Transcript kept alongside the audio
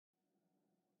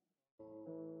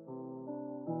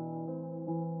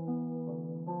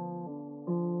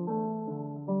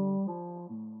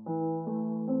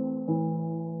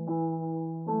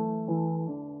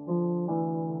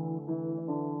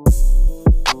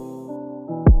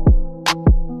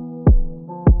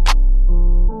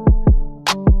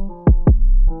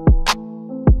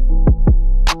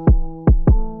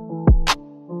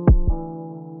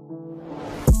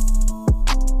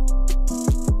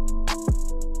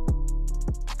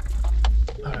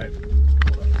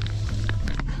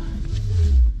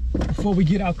before we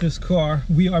get out this car,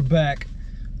 we are back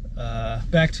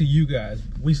to you guys.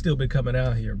 We still been coming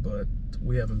out here, but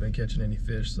we haven't been catching any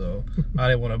fish, so I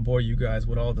didn't want to bore you guys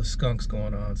with all the skunks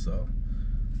going on. So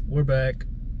we're back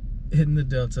hitting the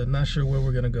Delta. Not sure where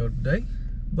we're gonna go today,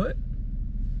 but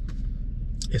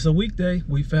it's a weekday.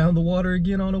 We found the water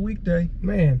again on a weekday.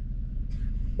 Man,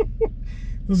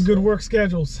 those good work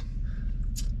schedules.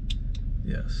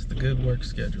 Yes, the good work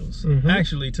schedules. Mm-hmm.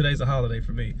 Actually, today's a holiday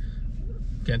for me.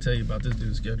 Can't tell you about this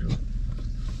dude's schedule.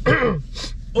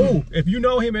 Oh, if you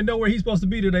know him and know where he's supposed to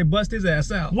be today, bust his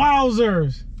ass out.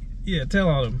 Wowzers. Yeah, tell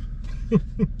on him.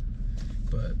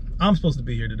 But I'm supposed to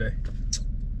be here today.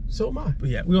 So am I. But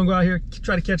yeah, we're gonna go out here,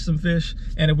 try to catch some fish,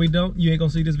 and if we don't, you ain't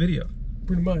gonna see this video.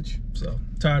 Pretty much. So,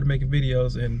 tired of making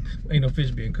videos and ain't no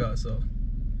fish being caught, so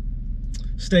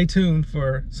stay tuned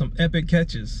for some epic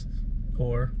catches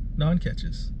or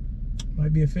non-catches.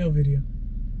 Might be a fail video.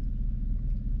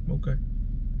 Okay.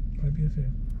 Might be a fail.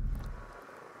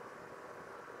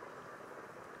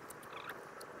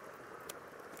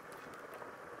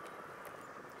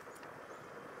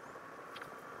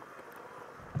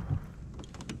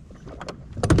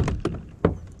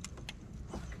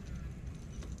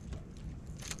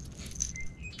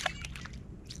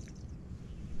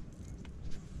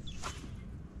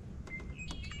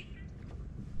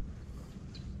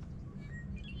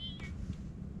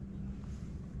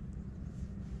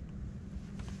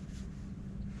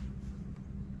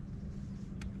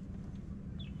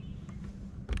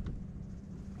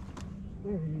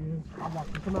 There he is. I'm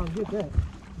about to come out and get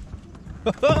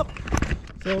that.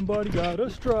 Somebody got a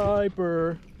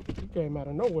striper. He came out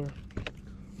of nowhere.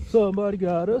 Somebody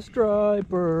got a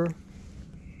striper.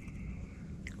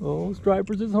 Oh,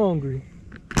 stripers is hungry.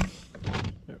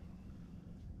 There.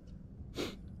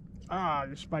 Ah,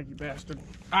 you spiky bastard.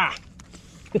 Ah!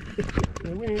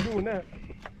 Yeah, we ain't doing that.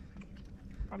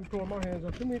 I'm throwing my hands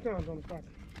up too many times on the striper.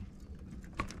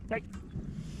 Hey!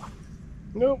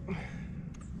 Nope.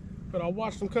 But I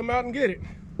watched him come out and get it.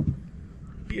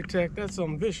 He attacked that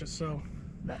something vicious, so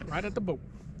right at the boat.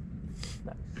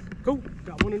 Cool,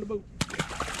 got one in the boat.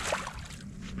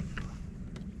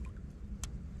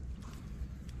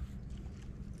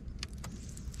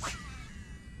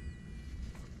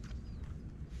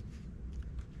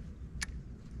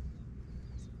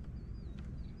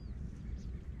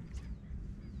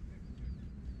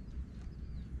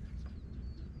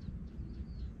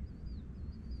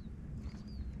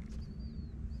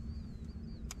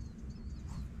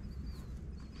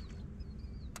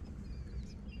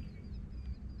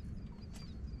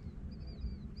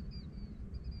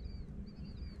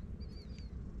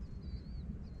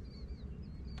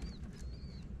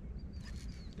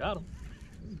 Got him.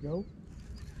 There you go.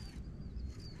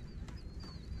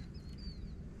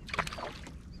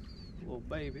 Little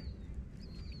baby.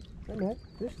 Hey man,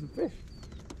 fish is a fish.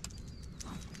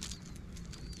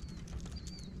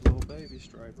 Little baby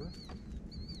striper.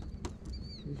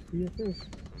 Fish be a fish.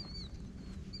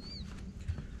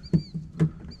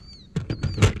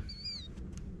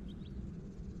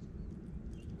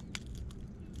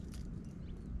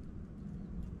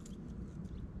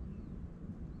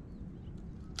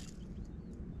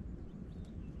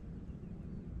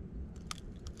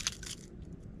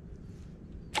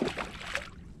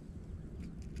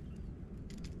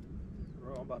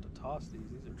 I'm about to toss these.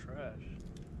 These are trash.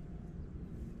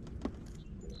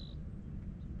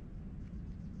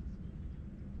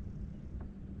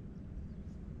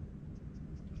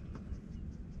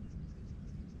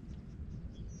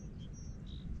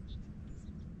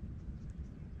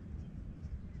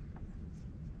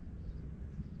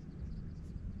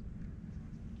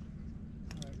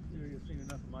 Alright, you've seen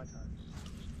enough of my time.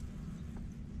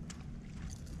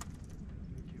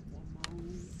 Let me get one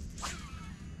more.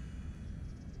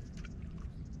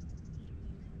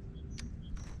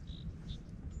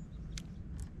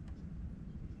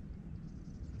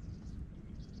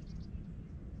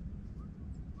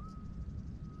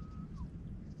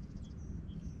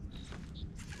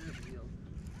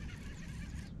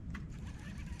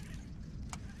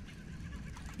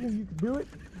 You can do it.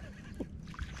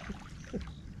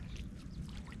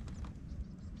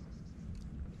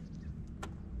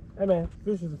 Hey man,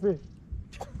 fish is a fish.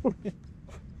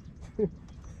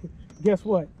 Guess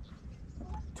what?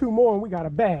 2 more and we got a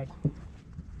bag.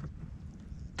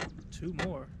 2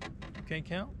 more? You can't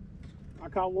count? I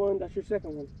caught 1, that's your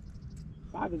second one.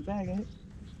 5 is bag, ain't it?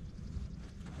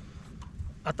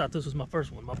 I thought this was my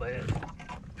first one, my bad.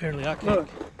 Apparently I can't. Look,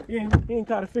 you ain't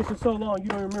caught a fish in so long, you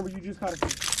don't remember you just caught a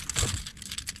fish.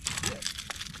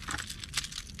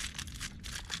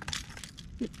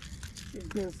 It's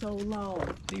been so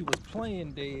long. He was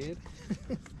playing dead.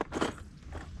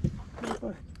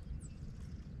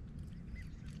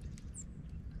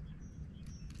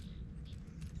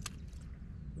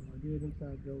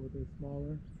 side go with a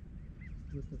smaller,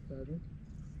 with a feather.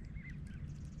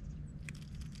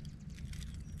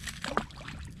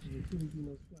 And as soon as you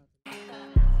know slap.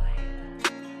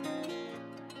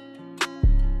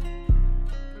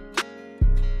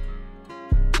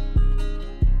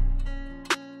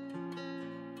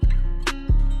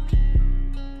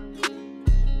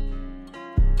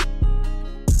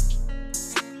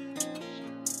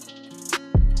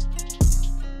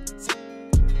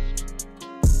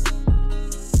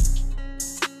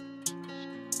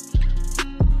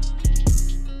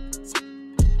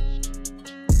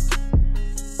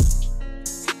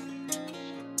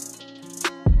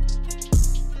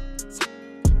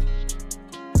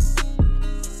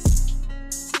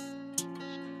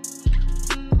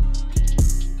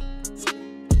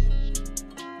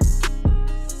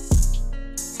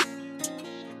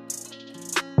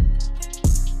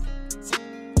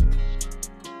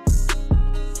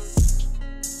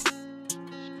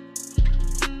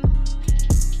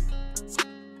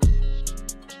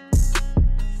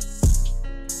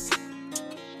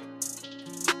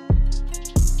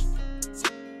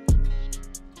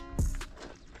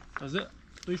 That's it.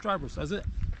 3 stripers. That's it.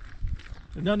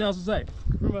 There's nothing else to say.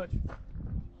 Pretty much.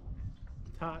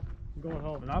 It's hot. I'm going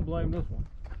home. And I blame this one.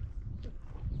 It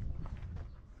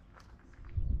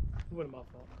wasn't my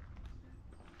fault.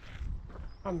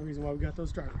 I'm the reason why we got those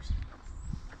stripers.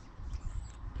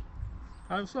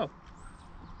 How so?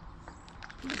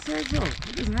 It says so.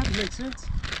 It doesn't have to make sense.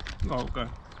 Oh, okay.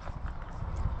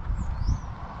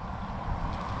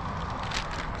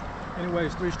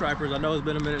 Anyways, 3 stripers. I know it's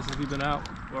been a minute since we've been out,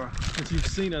 or since you've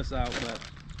seen us out, but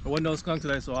there wasn't no skunk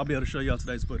today, so I'll be able to show y'all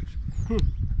today's footage.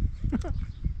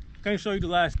 Can't show you the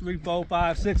last 3, 4,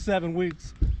 5, 6, 7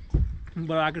 weeks,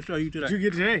 but I can show you today. What did you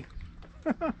get today?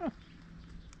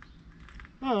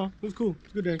 Oh, it was cool.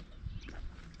 It's a good day.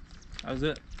 That was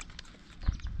it.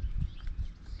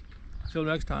 Till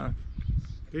next time.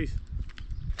 Peace.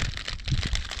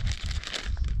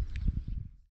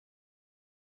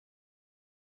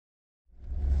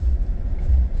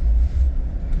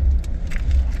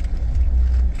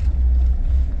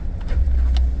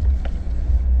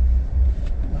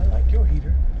 I like your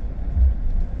heater.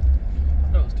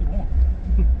 No, it's too warm.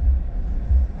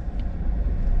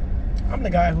 I'm the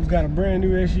guy who's got a brand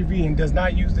new SUV and does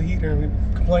not use the heater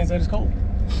and complains that it's cold.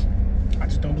 I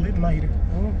just don't believe in my heater.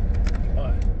 I don't know.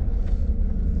 Why?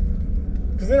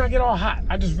 Because then I get all hot.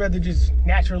 I just rather just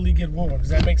naturally get warm. Does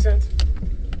that make sense?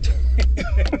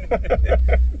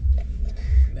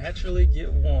 Naturally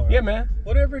get warm. Yeah, man.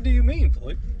 Whatever do you mean,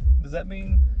 Floyd? Does that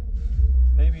mean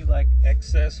maybe like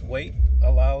excess weight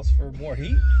allows for more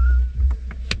heat?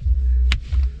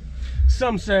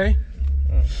 Some say.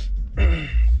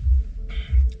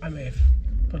 I may have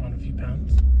put on a few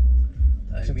pounds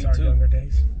since me our too. younger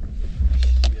days.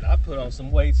 Shit, I put on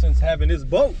some weight since having this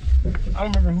boat. I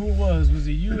don't remember who it was. Was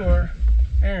it you or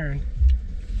Aaron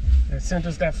that sent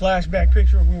us that flashback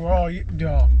picture? We were all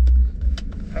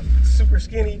super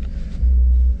skinny,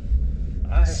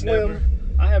 slim.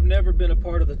 I have never been a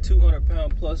part of the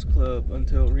 200-pound plus club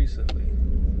until recently.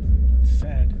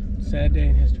 Sad day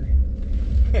in history.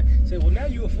 Say, well, now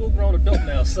you a full-grown adult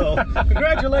now, so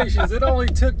congratulations. It only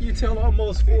took you till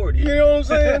almost 40. You know what I'm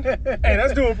saying? Hey,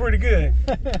 that's doing pretty good.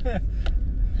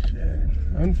 Shit.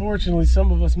 Unfortunately,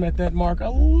 some of us met that mark a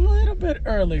little bit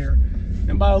earlier.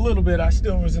 And by a little bit, I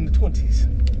still was in the 20s.